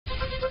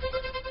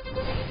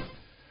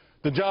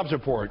The jobs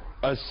report,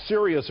 a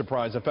serious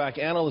surprise. In fact,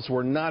 analysts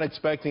were not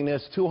expecting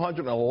this.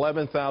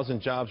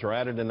 211,000 jobs were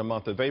added in the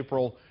month of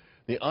April.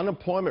 The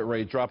unemployment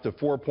rate dropped to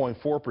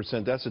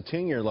 4.4%. That's a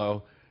 10-year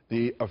low.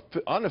 The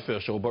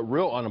unofficial but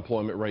real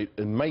unemployment rate,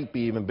 it might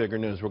be even bigger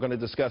news. We're going to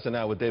discuss it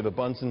now with David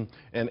Bahnsen,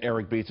 and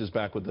Eric Beach is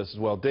back with us as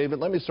well. David,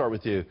 let me start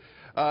with you.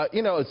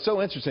 It's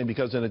so interesting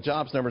because when the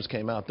jobs numbers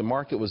came out, the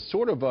market was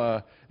sort of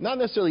not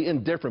necessarily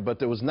indifferent, but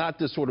there was not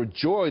this sort of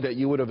joy that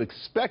you would have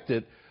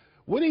expected.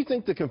 What do you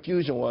think the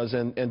confusion was,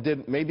 and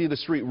did maybe the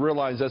street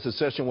realize as the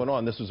session went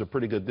on this was a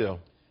pretty good deal?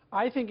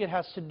 I think it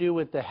has to do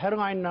with the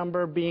headline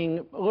number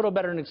being a little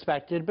better than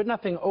expected, but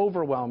nothing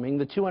overwhelming,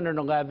 the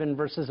 211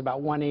 versus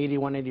about 180,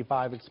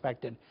 185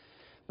 expected.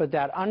 But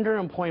that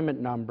underemployment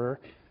number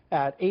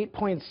at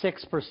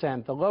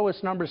 8.6%, the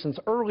lowest number since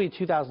early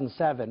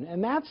 2007,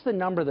 and that's the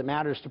number that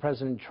matters to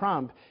President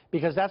Trump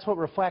because that's what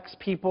reflects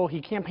people.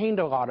 He campaigned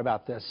a lot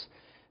about this.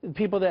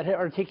 People that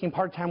are taking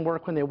part-time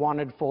work when they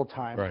wanted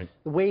full-time. Right.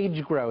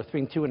 Wage growth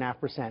being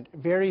 2.5%.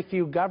 Very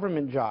few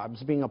government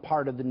jobs being a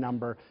part of the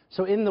number.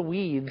 So in the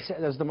weeds,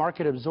 as the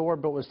market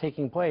absorbed what was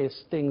taking place,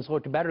 things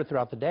looked better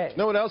throughout the day. You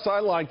know what else I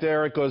liked,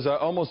 Eric, was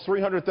almost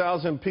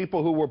 300,000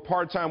 people who were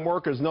part-time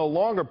workers no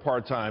longer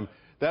part-time.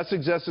 That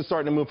suggests it's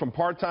starting to move from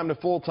part-time to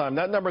full-time.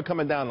 That number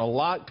coming down a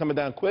lot, coming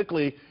down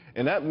quickly,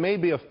 and that may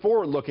be a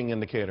forward-looking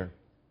indicator.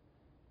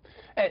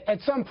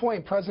 At some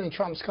point, President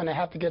Trump's going to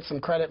have to get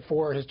some credit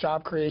for his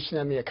job creation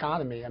and the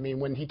economy. I mean,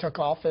 when he took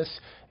office,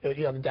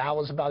 the Dow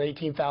was about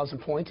 18,000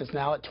 points. It's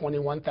now at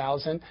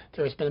 21,000.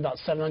 There's been about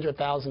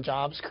 700,000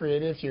 jobs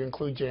created if you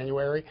include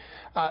January.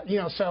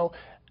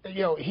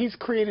 He's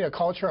created a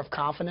culture of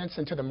confidence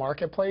into the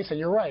marketplace, and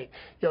you're right.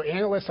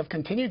 Analysts have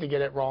continued to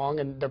get it wrong,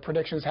 and the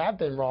predictions have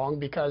been wrong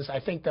because I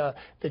think the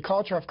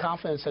culture of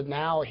confidence that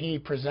now he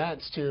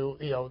presents to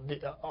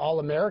all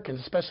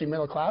Americans, especially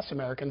middle-class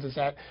Americans, is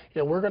that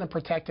we're going to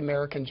protect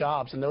American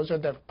jobs, and those are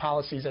the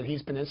policies that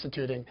he's been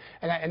instituting.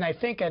 And I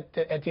think at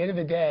the end of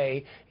the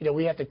day,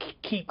 we have to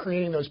keep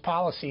creating those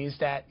policies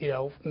that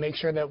make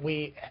sure that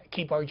we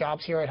keep our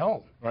jobs here at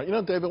home. Right.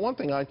 David, one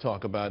thing I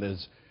talk about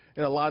is.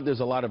 There's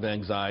a lot of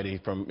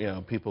anxiety from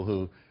people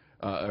who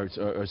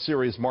are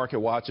serious market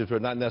watchers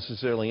but not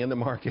necessarily in the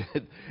market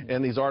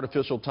and these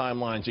artificial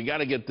timelines. You got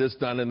to get this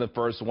done in the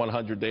first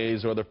 100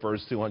 days or the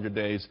first 200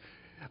 days.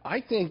 I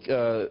think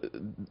the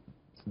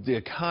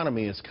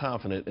economy is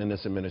confident in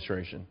this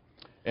administration.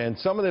 And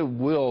some of the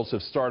wheels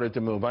have started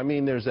to move. I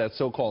mean, there's that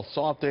so-called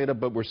soft data,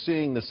 but we're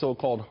seeing the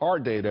so-called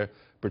hard data,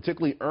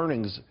 particularly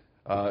earnings.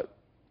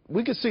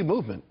 We could see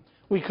movement.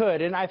 We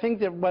could, and I think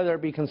that whether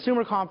it be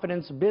consumer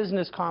confidence,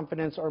 business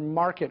confidence, or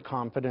market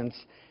confidence,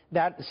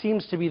 that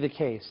seems to be the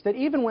case. That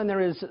even when there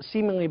is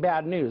seemingly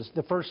bad news,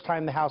 the first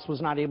time the House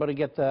was not able to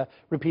get the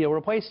repeal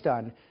replace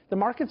done, the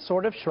market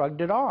sort of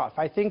shrugged it off.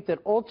 I think that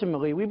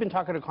ultimately, we've been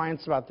talking to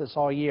clients about this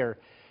all year,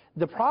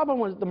 the problem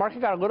was the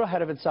market got a little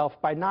ahead of itself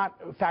by not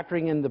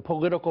factoring in the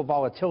political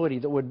volatility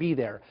that would be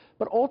there.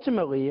 But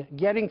ultimately,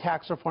 getting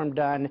tax reform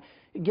done,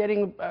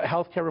 getting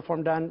health care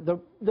reform done,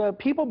 the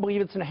people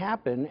believe it's going to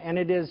happen, and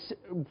it is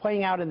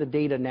playing out in the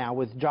data now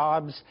with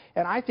jobs.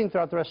 And I think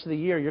throughout the rest of the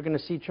year, you're going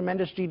to see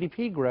tremendous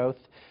GDP growth.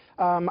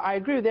 I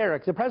agree with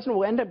Eric. The president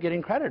will end up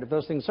getting credit if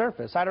those things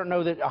surface. I don't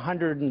know that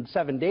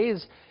 107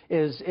 days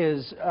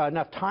is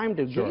enough time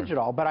to gauge it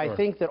all, but I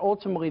think that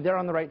ultimately they're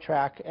on the right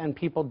track and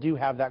people do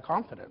have that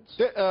confidence.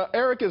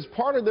 Eric, is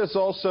part of this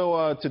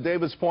also, to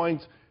David's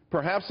point,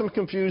 perhaps some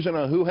confusion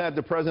on who had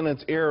the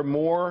president's ear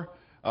more,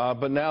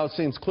 but now it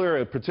seems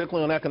clear,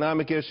 particularly on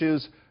economic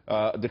issues,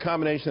 the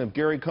combination of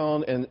Gary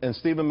Cohn and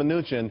Steven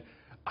Mnuchin.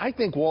 I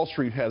think Wall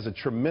Street has a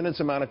tremendous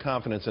amount of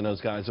confidence in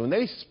those guys. When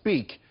they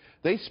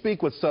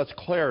speak with such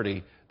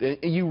clarity,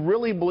 you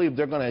really believe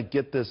they're going to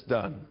get this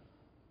done.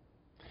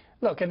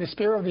 Look, in the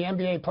spirit of the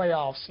NBA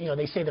playoffs,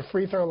 they say the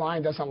free throw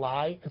line doesn't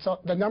lie.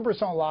 The numbers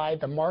don't lie.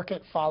 The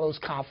market follows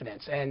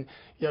confidence. And,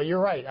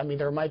 you're right. I mean,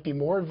 there might be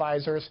more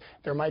advisors.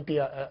 There might be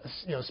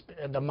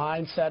the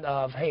mindset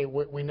of, hey,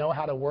 we know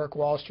how to work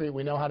Wall Street.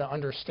 We know how to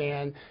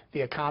understand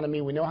the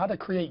economy. We know how to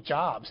create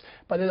jobs.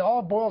 But it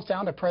all boils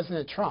down to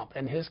President Trump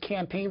and his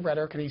campaign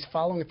rhetoric, and he's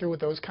following through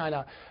with those kind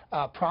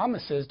of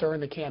promises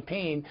during the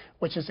campaign,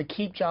 which is to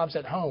keep jobs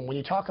at home. When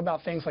you talk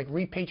about things like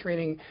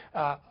repatriating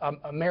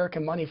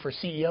American money for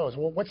CEOs,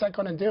 well, what's that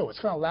going to do? It's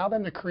going to allow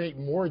them to create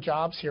more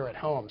jobs here at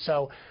home.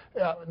 So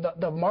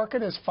the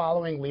market is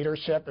following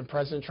leadership, and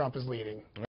President Trump is leading.